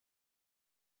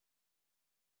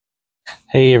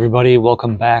Hey everybody,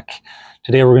 welcome back.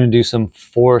 Today we're going to do some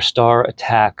four-star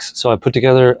attacks. So I put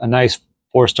together a nice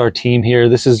four-star team here.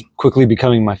 This is quickly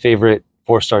becoming my favorite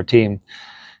four-star team.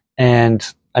 And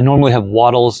I normally have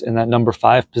Waddles in that number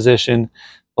 5 position,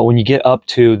 but when you get up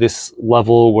to this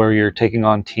level where you're taking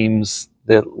on teams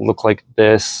that look like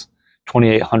this,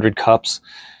 2,800 cups,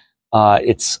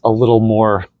 it's a little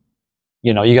more,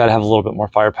 you got to have a little bit more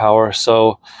firepower.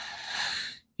 So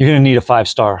you're going to need a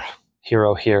 5-star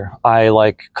hero here. I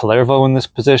like Kalervo in this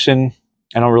position.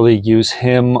 I don't really use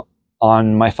him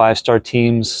on my 5-star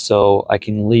teams, so I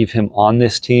can leave him on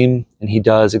this team, and he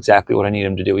does exactly what I need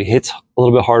him to do. He hits a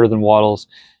little bit harder than Waddles.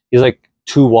 He's like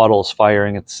 2 Waddles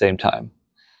firing at the same time.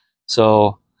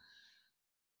 So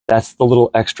that's the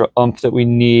little extra oomph that we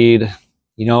need.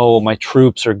 My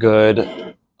troops are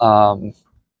good.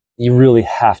 You really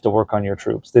have to work on your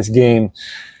troops. This game,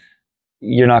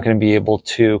 you're not going to be able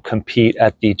to compete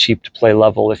at the cheap to play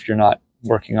level if you're not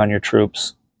working on your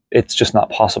troops. It's just not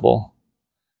possible.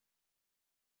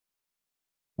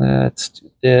 Let's do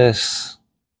this.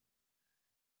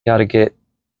 Got to get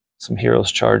some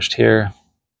heroes charged here.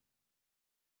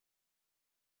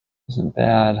 Isn't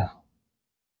bad. I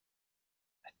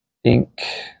think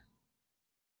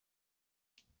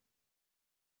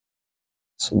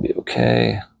this will be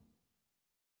okay.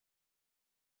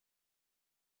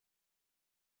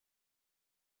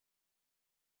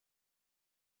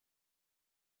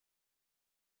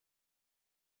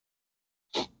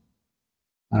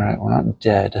 All right, we're not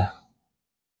dead.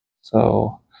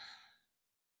 So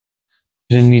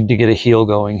we didn't need to get a heal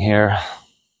going here.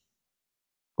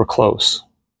 We're close.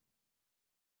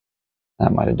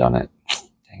 That might have done it.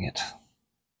 Dang it.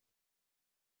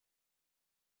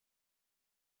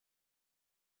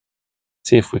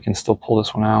 See if we can still pull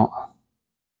this one out.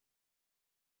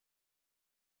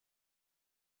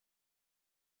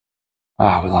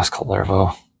 Ah, we lost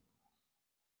Kalervo.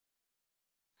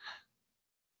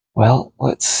 Well,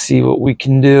 let's see what we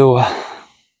can do.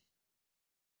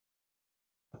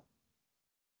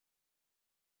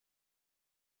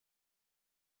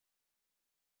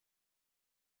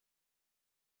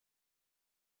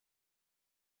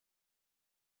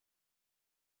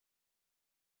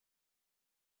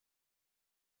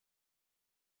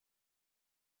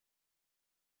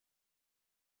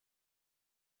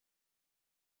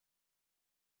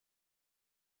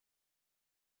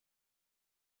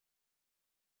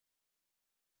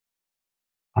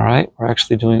 All right, we're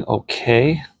actually doing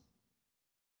okay.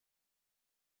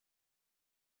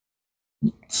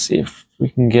 Let's see if we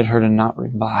can get her to not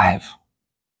revive.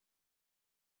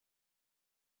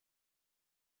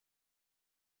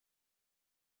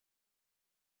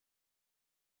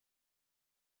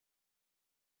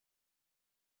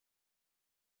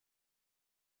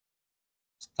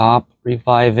 Stop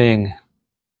reviving.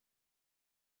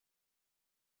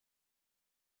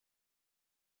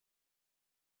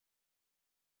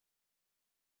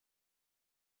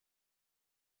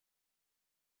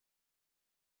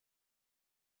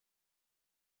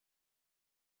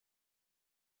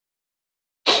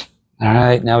 All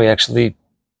right, now we actually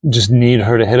just need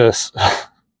her to hit us.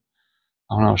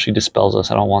 Oh no, she dispels us.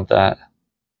 I don't want that.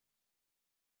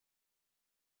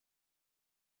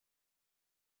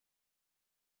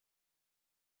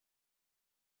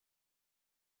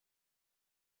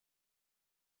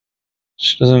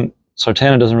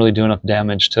 Sartana doesn't really do enough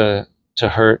damage to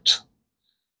hurt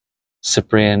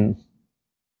Cyprian.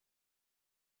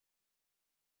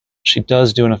 She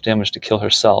does do enough damage to kill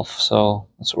herself, so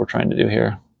that's what we're trying to do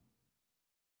here.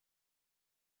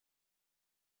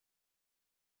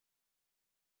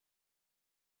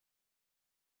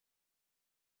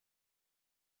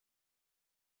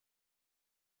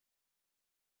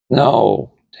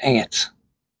 No, dang it.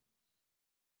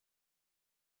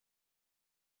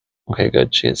 Okay,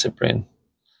 good. She hit Cyprian.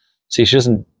 See, she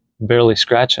doesn't barely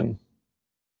scratch him.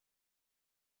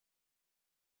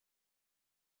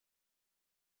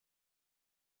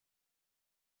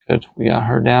 Good. We got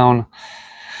her down.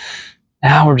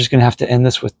 Now we're just going to have to end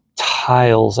this with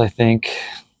tiles, I think.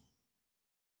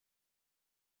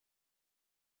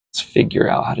 Let's figure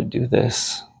out how to do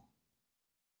this.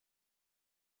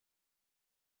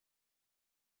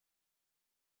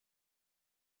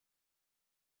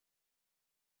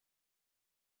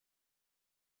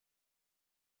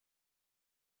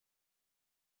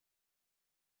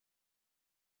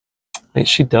 Wait,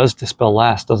 she does dispel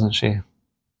last, doesn't she?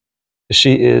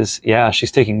 She is, yeah, she's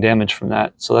taking damage from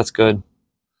that, so that's good.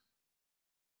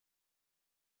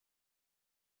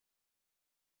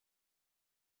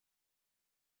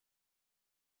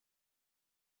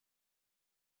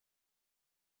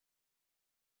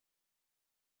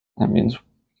 That means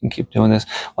we can keep doing this.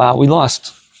 Wow, we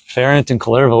lost Ferrant and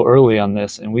Kalervo early on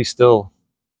this, and we still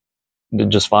did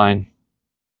just fine.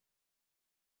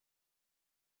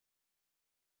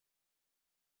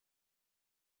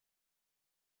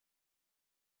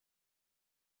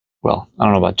 Well, I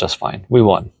don't know about just fine. We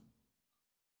won.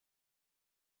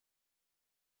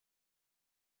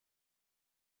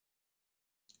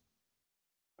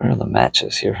 Where are the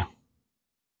matches here?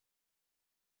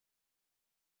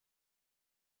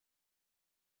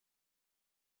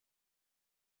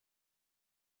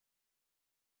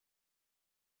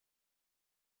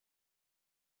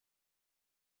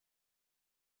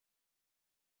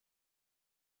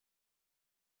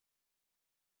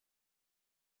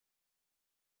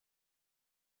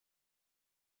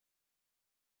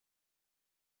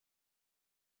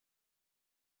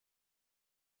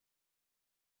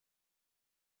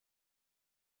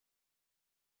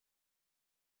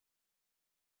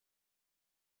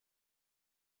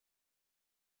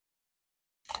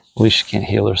 At least she can't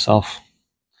heal herself.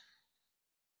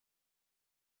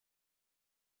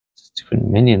 Stupid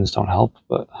minions don't help,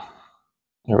 but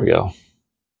there we go.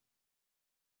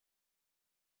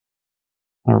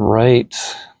 All right.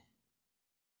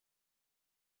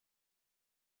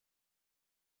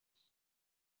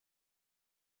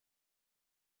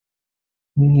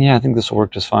 Yeah, I think this will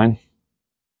work just fine.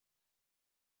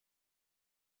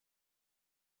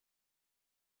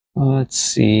 Let's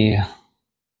see.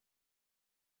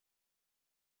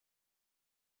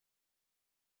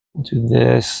 We'll do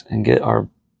this and get our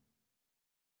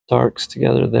darks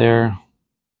together there.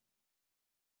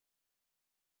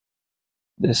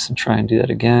 This and try and do that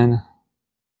again.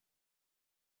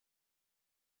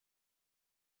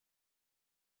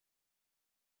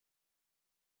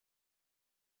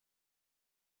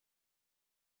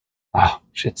 Ah,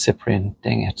 shit, Cyprian,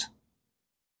 dang it.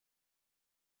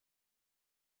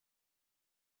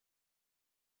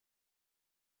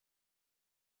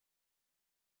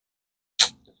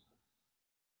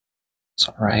 It's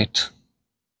all right.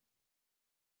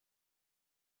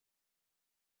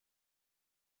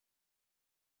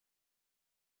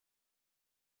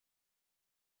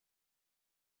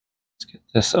 Let's get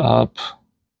this up.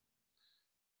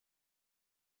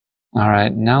 All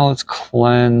right, now let's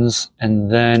cleanse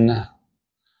and then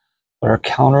put our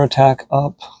counterattack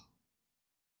up.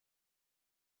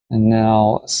 And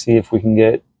now see if we can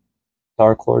get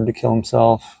Dark Lord to kill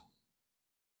himself.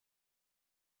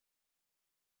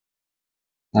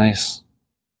 Nice.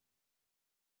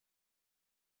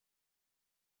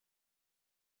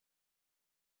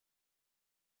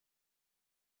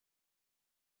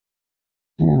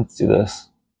 Yeah, let's do this.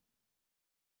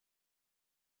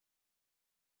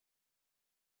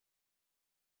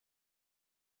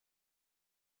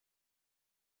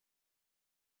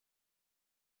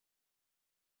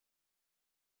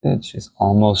 Good, she's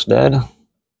almost dead.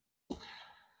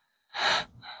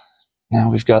 Now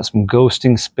we've got some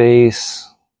ghosting space.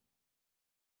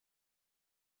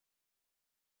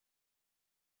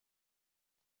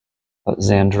 Let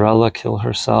Xandrella kill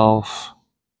herself.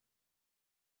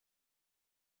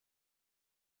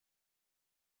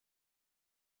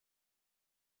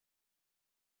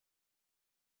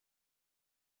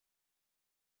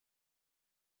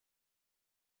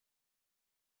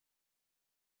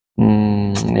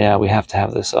 Yeah, we have to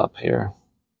have this up here.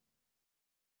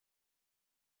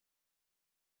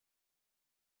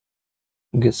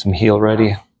 Get some heal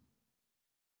ready.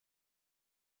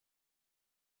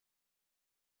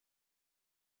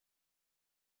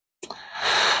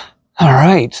 All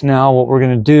right, now what we're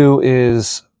going to do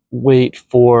is wait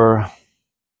for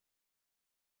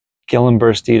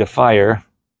Gillenbursty to fire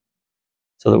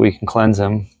so that we can cleanse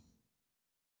him.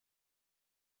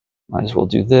 Might as well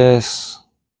do this.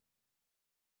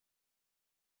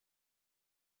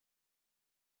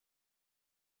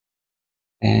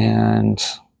 And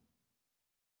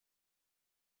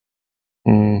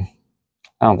I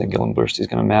don't think Gillenbursty is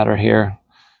going to matter here.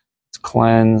 Let's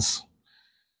cleanse.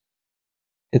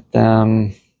 Hit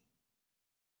them.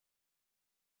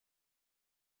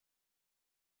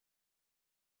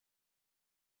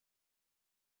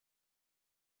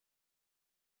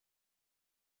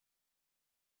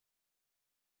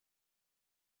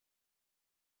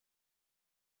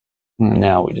 And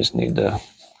now we just need to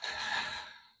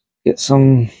get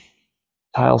some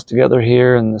tiles together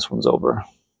here, and this one's over.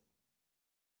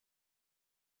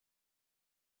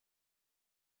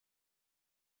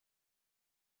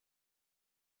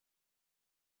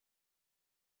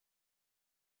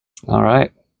 All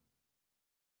right.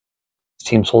 This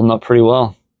team's holding up pretty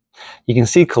well. You can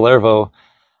see Kalervo.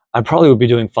 I probably would be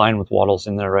doing fine with Waddles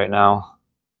in there right now.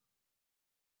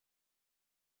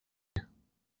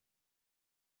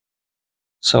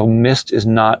 So Mist is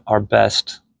not our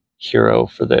best hero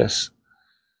for this.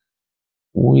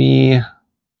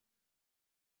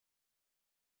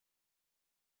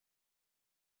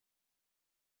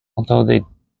 Although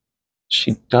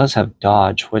she does have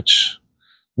dodge, which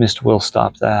Mist will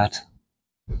stop that.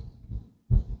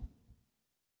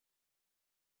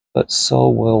 But so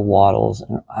will Waddles,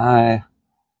 and I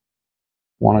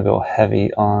want to go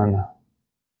heavy on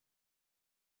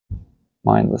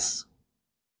Mindless.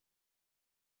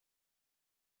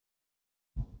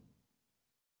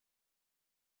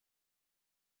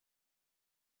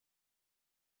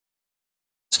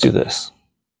 Let's do this.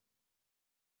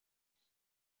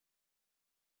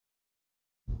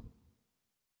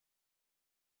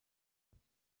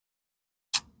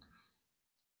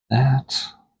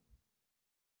 That.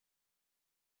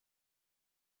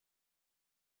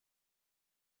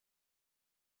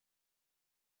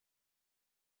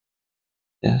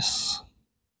 This.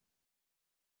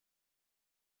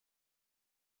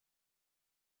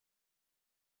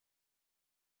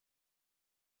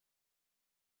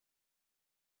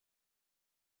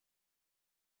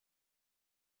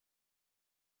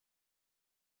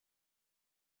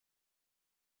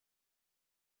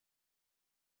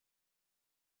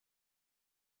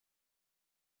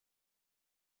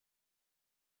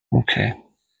 Okay.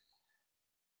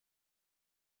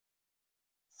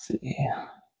 Let's see.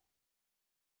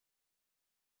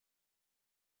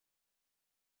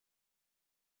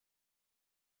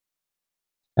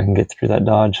 I can get through that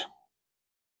dodge.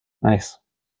 Nice.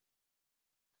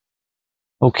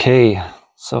 Okay,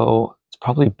 so it's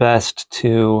probably best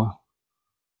to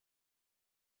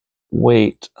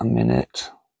wait a minute.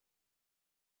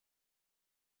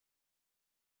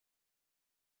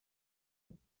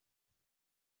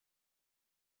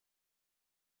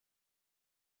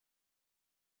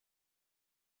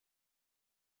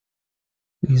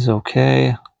 He's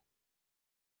okay.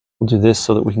 We'll do this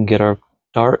so that we can get our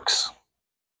darks.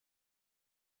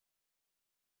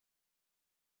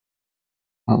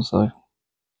 That was a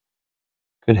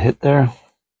good hit there.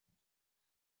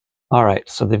 All right,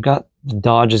 so they've got the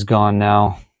dodge is gone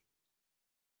now.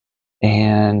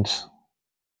 And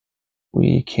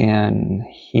we can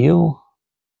heal,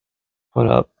 put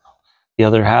up the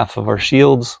other half of our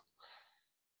shields.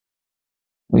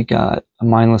 We got a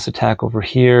mindless attack over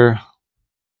here.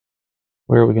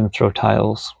 Where are we going to throw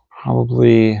tiles?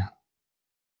 Probably.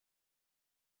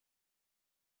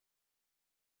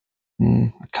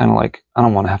 Kind of like, I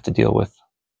don't want to have to deal with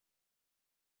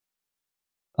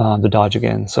the dodge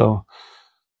again. So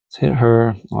let's hit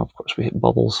her. Oh, of course, we hit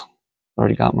bubbles.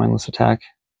 Already got mindless attack.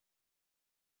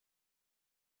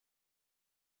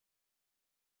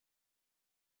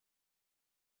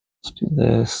 Let's do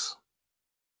this.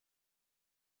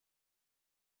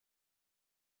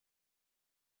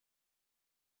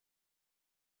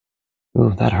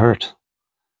 Ooh, that hurt.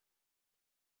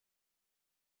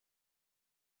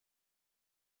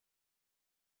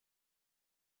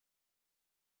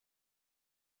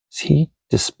 Is he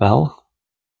dispel?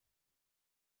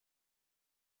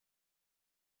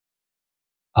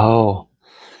 Oh,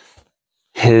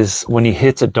 when he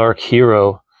hits a dark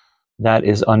hero, that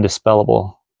is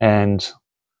undispellable, and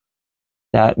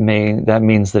that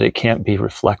means that it can't be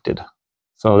reflected.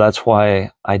 So that's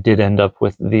why I did end up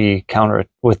with the counter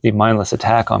with the mindless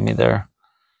attack on me there.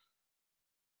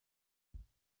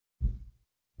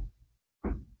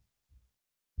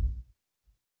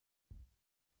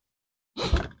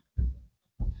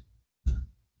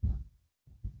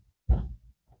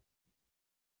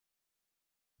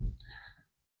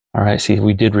 All right, see,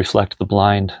 we did reflect the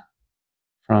blind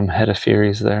from Head of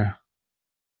Furies there.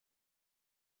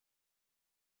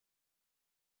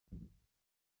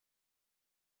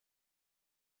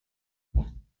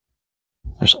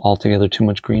 There's altogether too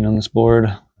much green on this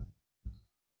board.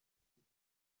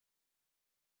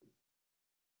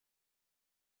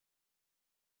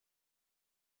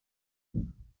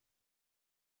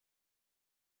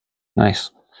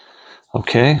 Nice.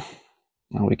 Okay,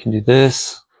 now we can do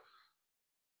this.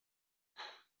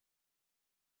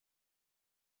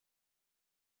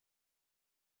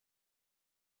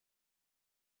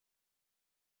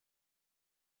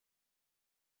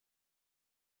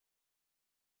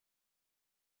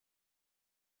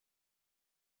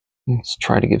 Let's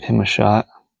try to give him a shot.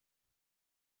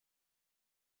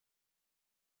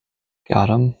 Got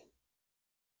him.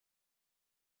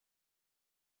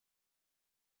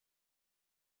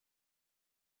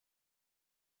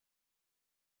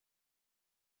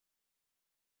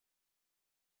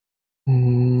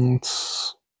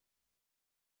 Let's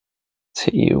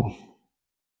hit you.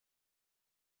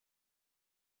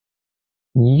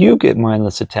 You get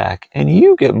mindless attack, and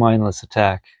you get mindless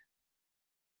attack.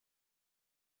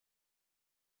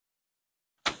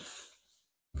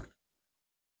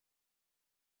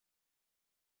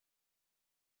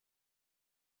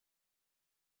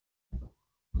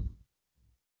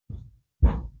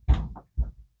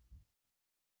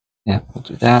 Yeah, we'll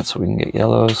do that so we can get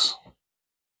yellows.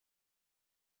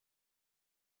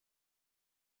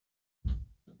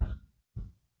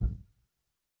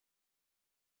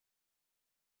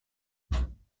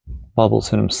 Bubbles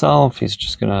hit himself. He's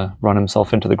just going to run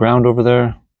himself into the ground over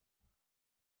there.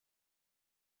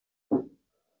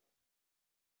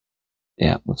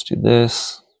 Yeah, let's do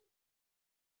this.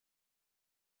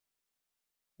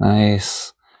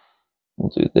 Nice. We'll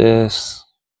do this.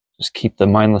 Just keep the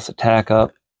mindless attack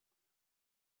up.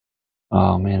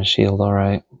 Oh man, a shield, all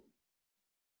right.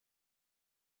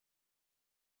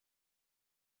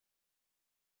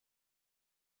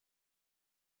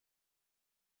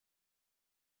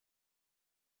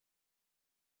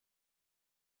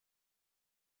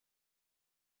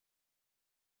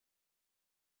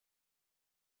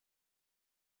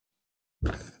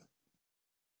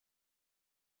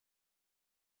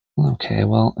 Okay,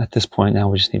 well, at this point now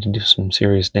we just need to do some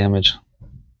serious damage.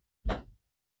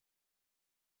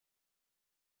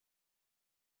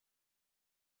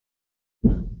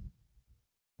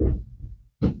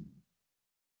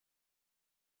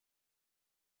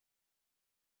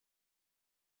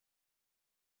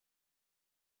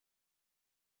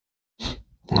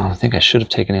 Oh, I think I should have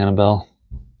taken Annabelle.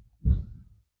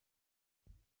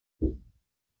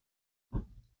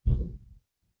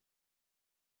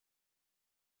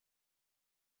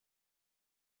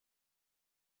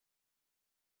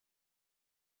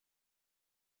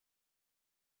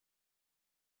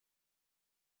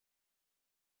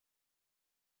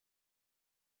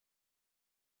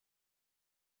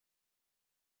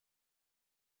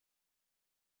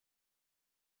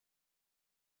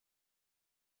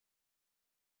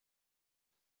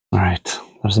 All right,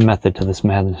 there's a method to this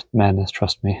madness,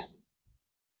 trust me.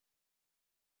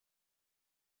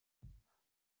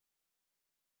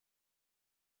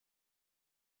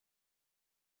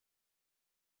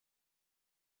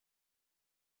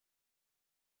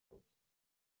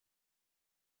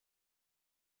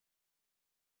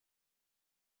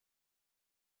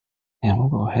 And we'll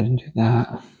go ahead and do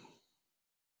that.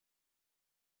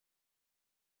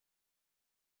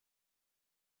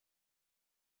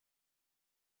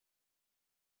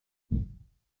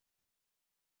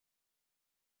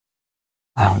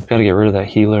 Oh, we've got to get rid of that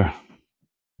healer.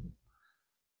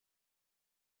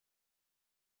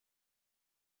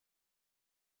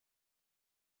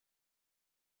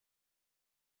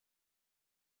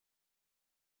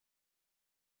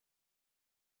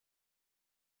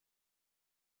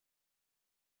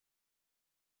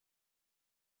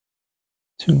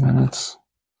 Two minutes.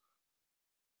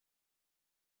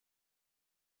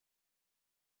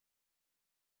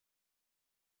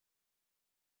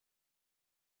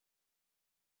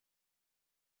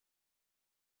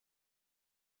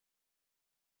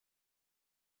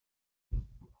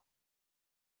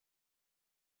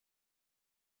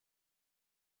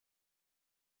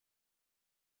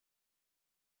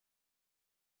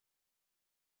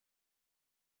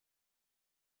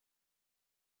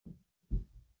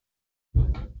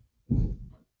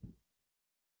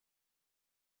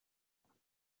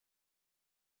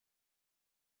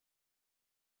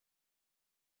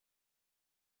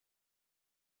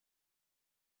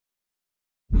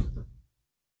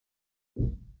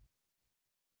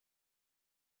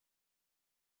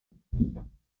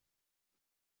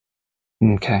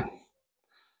 Okay.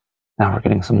 Now we're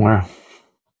getting somewhere.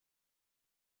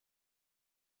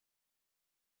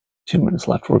 2 minutes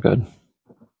left, we're good.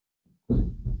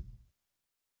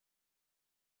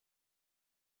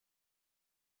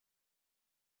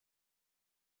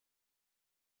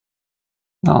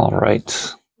 All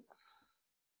right.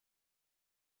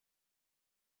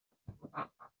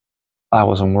 I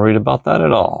wasn't worried about that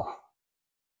at all.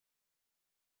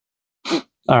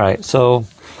 All right, so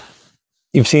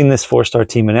you've seen this 4-star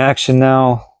team in action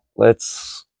now.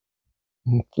 Let's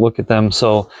look at them.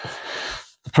 So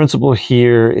the principle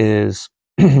here is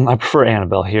I prefer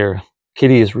Annabelle here.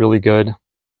 Kitty is really good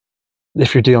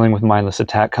if you're dealing with mindless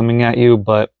attack coming at you,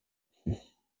 but I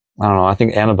don't know. I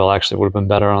think Annabelle actually would have been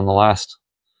better on the last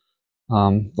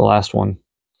one.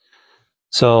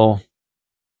 So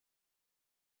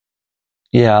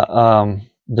yeah,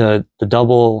 the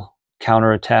double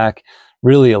counter attack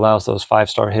really allows those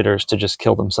 5-star hitters to just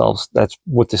kill themselves. That's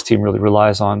what this team really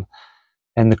relies on.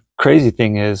 And the crazy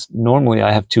thing is, normally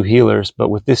I have 2 healers, but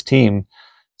with this team,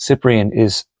 Cyprian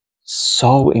is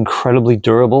so incredibly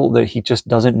durable that he just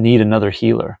doesn't need another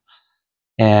healer.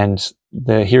 And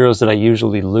the heroes that I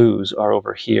usually lose are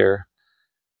over here.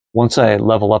 Once I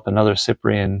level up another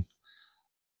Cyprian,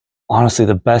 honestly,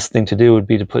 the best thing to do would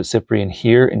be to put Cyprian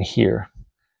here and here.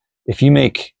 If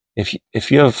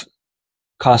you have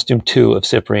costume 2 of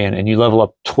Cyprian and you level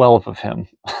up 12 of him,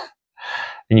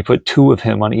 and you put 2 of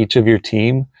him on each of your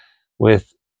team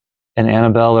with an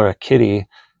Annabelle or a Kitty,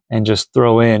 and just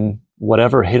throw in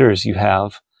whatever hitters you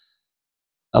have,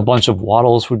 a bunch of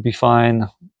Waddles would be fine.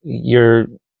 It's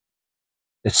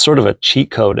sort of a cheat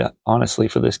code, honestly,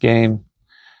 for this game.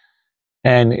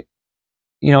 And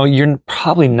you're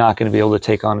probably not going to be able to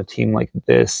take on a team like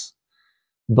this,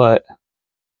 but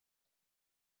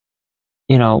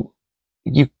you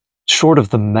short of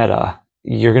the meta,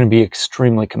 you're going to be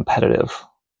extremely competitive.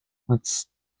 Let's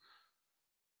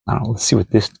see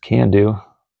what this can do.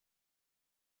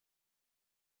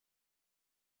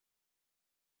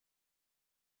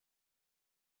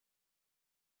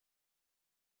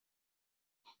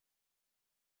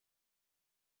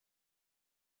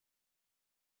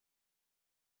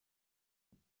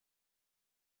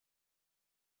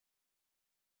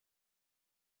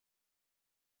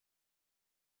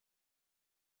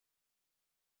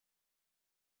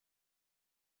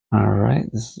 All right,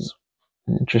 this is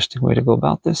an interesting way to go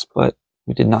about this, but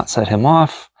we did not set him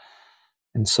off.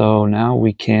 And so now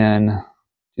we can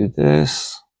do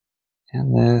this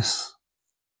and this.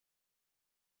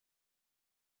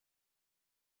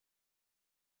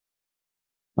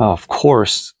 Oh, of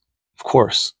course. Of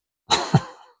course.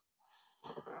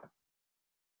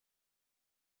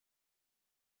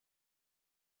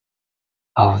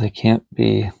 Oh, they can't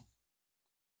be.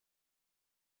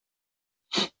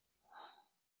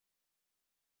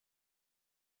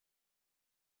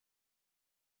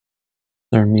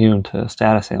 They're immune to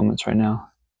status ailments right now.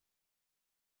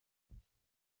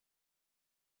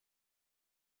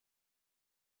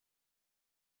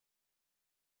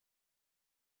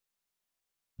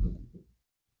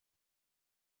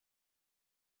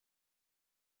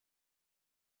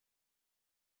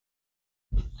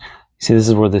 See, this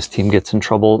is where this team gets in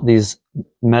trouble. These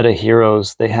meta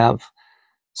heroes, they have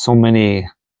so many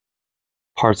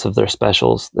parts of their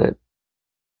specials that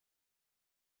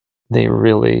they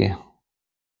really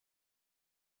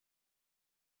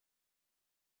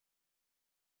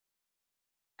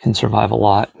can survive a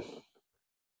lot.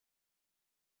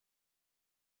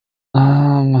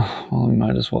 Well, we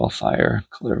might as well fire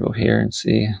Clervo here and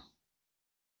see.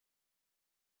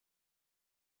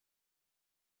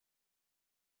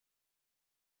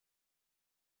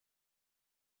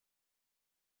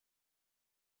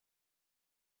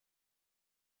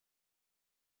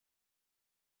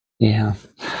 Yeah.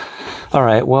 All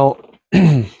right. Well,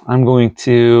 I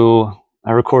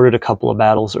recorded a couple of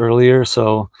battles earlier,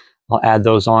 so I'll add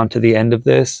those on to the end of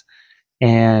this,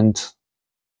 and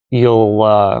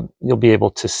you'll be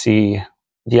able to see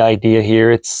the idea here.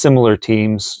 It's similar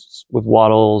teams with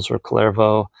Waddles or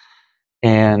Clervo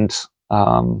and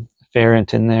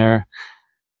Ferrant in there.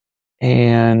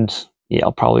 And yeah,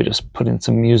 I'll probably just put in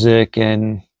some music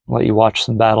and let you watch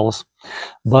some battles.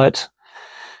 But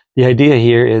the idea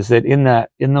here is that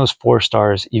in those 4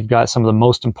 stars, you've got some of the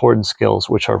most important skills,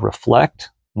 which are Reflect,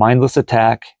 Mindless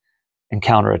Attack, and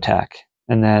Counterattack.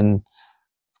 And then,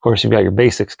 of course, you've got your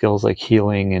basic skills like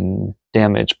healing and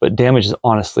damage. But damage is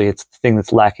honestly, it's the thing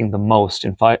that's lacking the most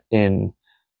in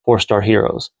 4-star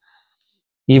heroes.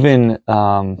 Even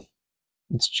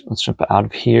let's jump out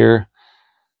of here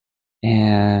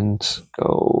and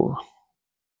go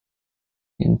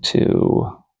into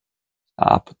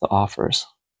stop the offers.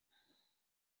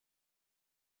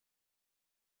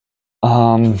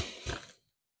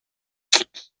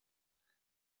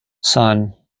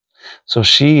 Sun. So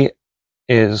she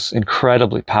is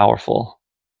incredibly powerful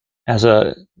as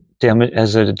a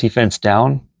defense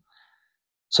down.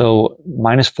 So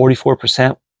minus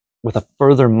 44% with a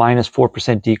further minus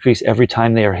 4% decrease every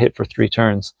time they are hit for 3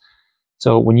 turns.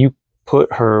 So when you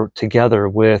put her together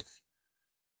with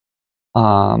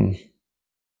I'm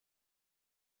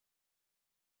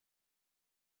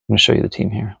going to show you the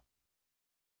team here.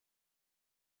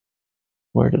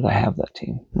 Where did I have that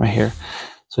team? Right here.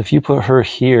 So if you put her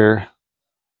here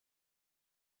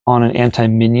on an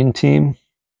anti-minion team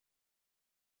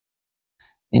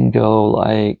and go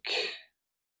like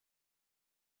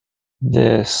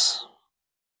this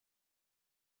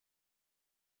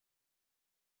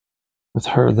with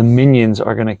her, the minions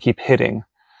are going to keep hitting.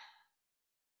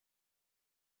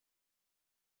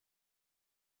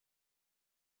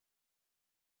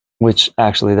 Which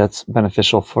actually that's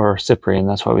beneficial for Cyprian.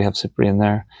 That's why we have Cyprian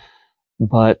there.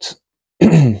 But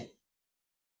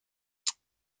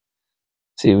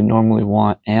See, we normally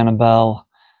want Annabelle,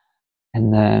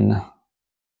 and then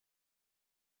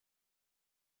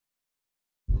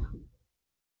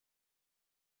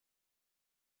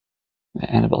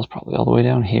Annabelle's probably all the way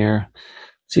down here.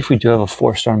 See if we do have a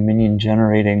 4-star minion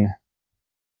generating.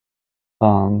 I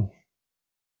don't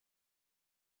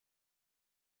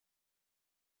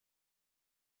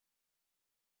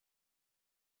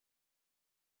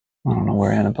know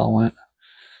where Annabelle went.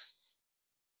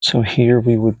 So here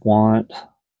we would want,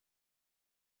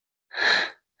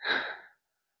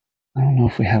 I don't know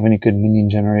if we have any good minion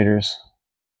generators.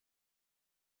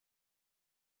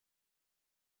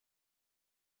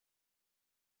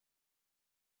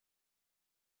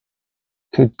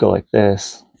 Could go like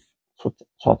this,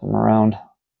 swap them around.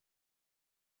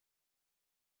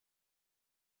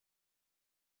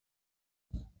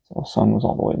 So Sun was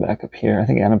all the way back up here. I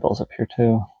think Annabelle's up here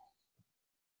too.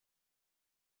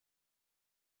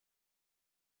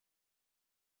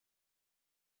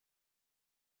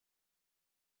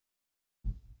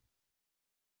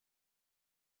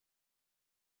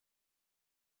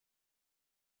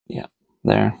 Yeah,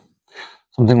 there.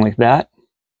 Something like that.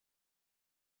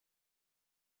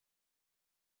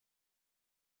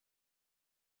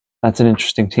 That's an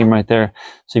interesting team right there.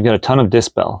 So you've got a ton of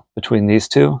Dispel between these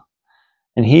two.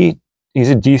 And he's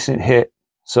a decent hit.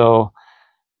 So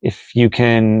if you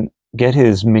can get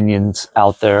his minions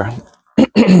out there,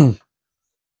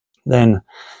 then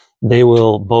they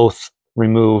will both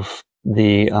remove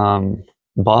the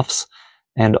buffs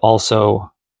and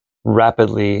also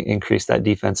rapidly increase that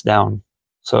defense down.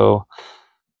 So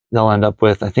they'll end up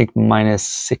with, I think, minus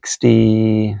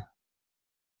 67%,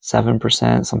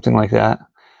 something like that.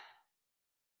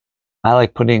 I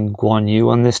like putting Guan Yu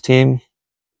on this team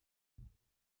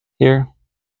here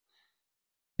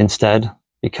instead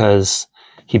because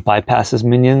he bypasses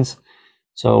minions.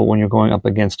 So when you're going up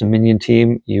against a minion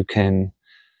team, you can,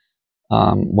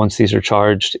 once these are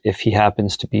charged, if he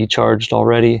happens to be charged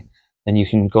already, then you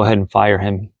can go ahead and fire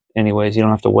him anyways. You don't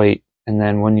have to wait. And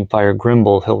then when you fire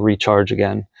Grimble, he'll recharge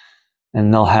again.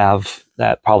 And they'll have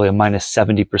that probably a minus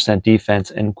 70%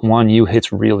 defense. And Guan Yu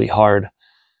hits really hard.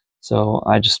 So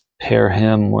I just pair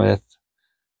him with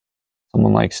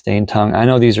someone like Stain Tongue. I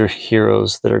know these are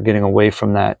heroes that are getting away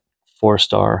from that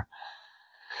 4-star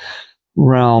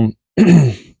realm.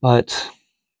 But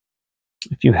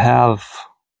if you have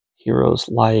heroes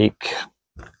like,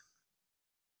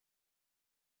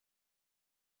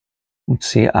 let's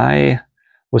see, I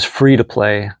was free to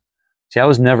play. See, I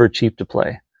was never cheap to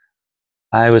play.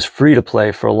 I was free to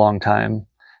play for a long time.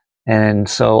 And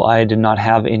so I did not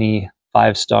have any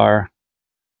 5-star.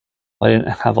 I didn't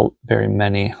have very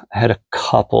many. I had a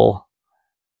couple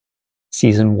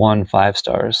season 1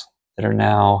 5-stars that are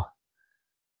now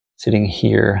sitting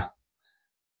here.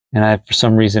 And I, for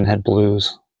some reason, had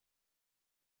blues.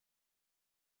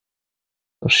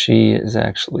 So she is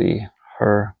actually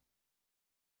her.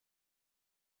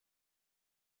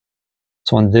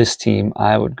 So on this team,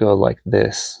 I would go like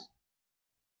this,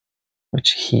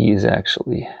 which he is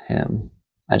actually him.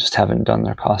 I just haven't done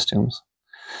their costumes.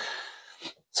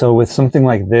 So with something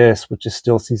like this, which is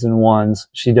still season 1's,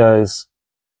 she's going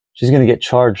to get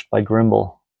charged by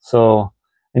Grimble. So,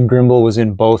 and Grimble was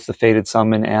in both the Fated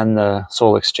Summon and the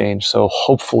Soul Exchange. So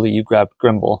hopefully you grab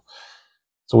Grimble.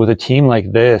 So with a team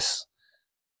like this,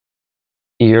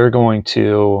 you're going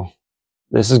to,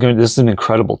 this is an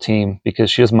incredible team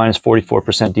because she has minus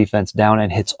 44% defense down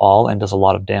and hits all and does a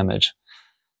lot of damage.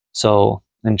 So,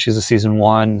 and she's a season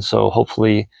 1. So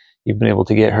hopefully you've been able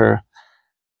to get her.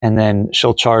 And then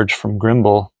she'll charge from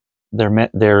Grimble.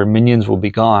 Their minions will be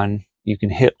gone. You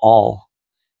can hit all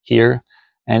here.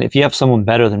 And if you have someone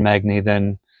better than Magni,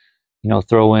 then, you know,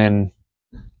 throw in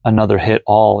another hit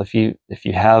all. If you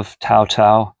have Tao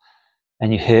Tao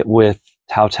and you hit with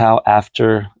Tao Tao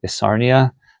after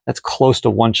Isarnia, that's close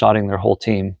to one-shotting their whole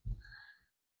team.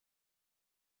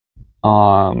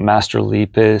 Master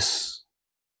Lepus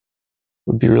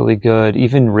would be really good.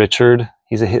 Even Richard,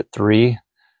 he's a hit 3.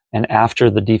 And after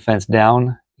the defense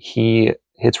down, he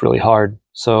hits really hard.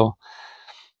 So,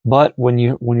 but when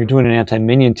you're doing an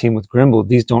anti-minion team with Grimble,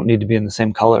 these don't need to be in the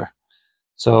same color.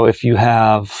 So if you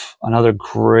have another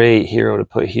great hero to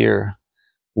put here,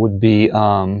 would be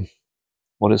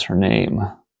what is her name?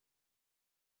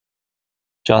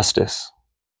 Justice.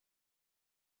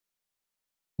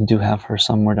 I do have her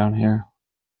somewhere down here.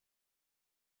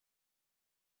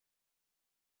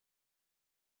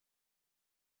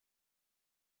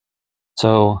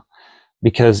 So,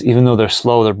 because even though they're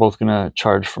slow, they're both going to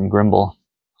charge from Grimble.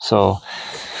 So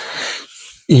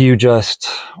you just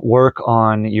work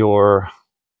on your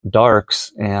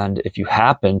darks, and if you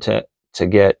happen to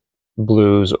get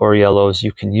blues or yellows,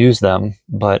 you can use them.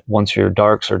 But once your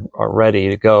darks are ready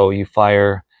to go, you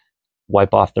fire,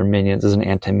 wipe off their minions as an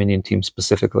anti-minion team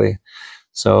specifically.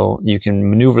 So you can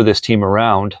maneuver this team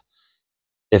around.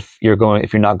 If you're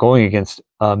not going against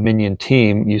a minion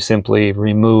team, you simply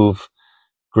remove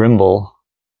Grimble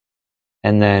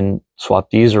and then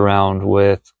swap these around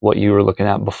with what you were looking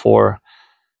at before.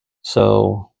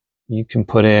 So you can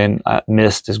put in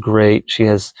Mist is great. She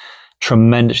gives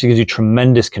you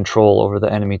tremendous control over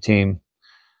the enemy team.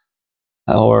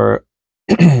 Or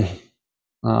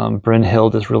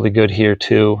Brynhild is really good here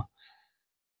too.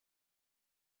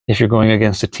 If you're going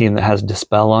against a team that has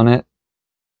Dispel on it.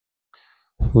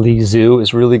 Li Zhu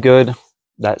is really good.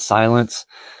 That silence.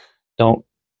 Don't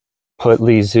put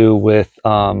Li Zhu with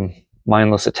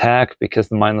Mindless Attack, because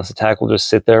the Mindless Attack will just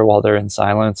sit there while they're in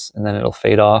silence and then it'll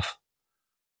fade off.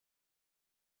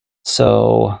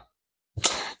 So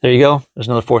there you go. There's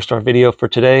another 4-star video for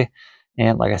today.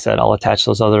 And like I said, I'll attach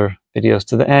those other videos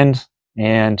to the end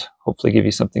and hopefully give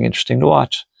you something interesting to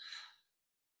watch.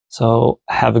 So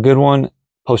have a good one.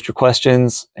 Post your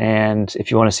questions. And if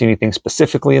you want to see anything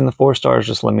specifically in the 4 stars,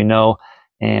 just let me know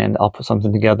and I'll put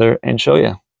something together and show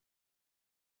you.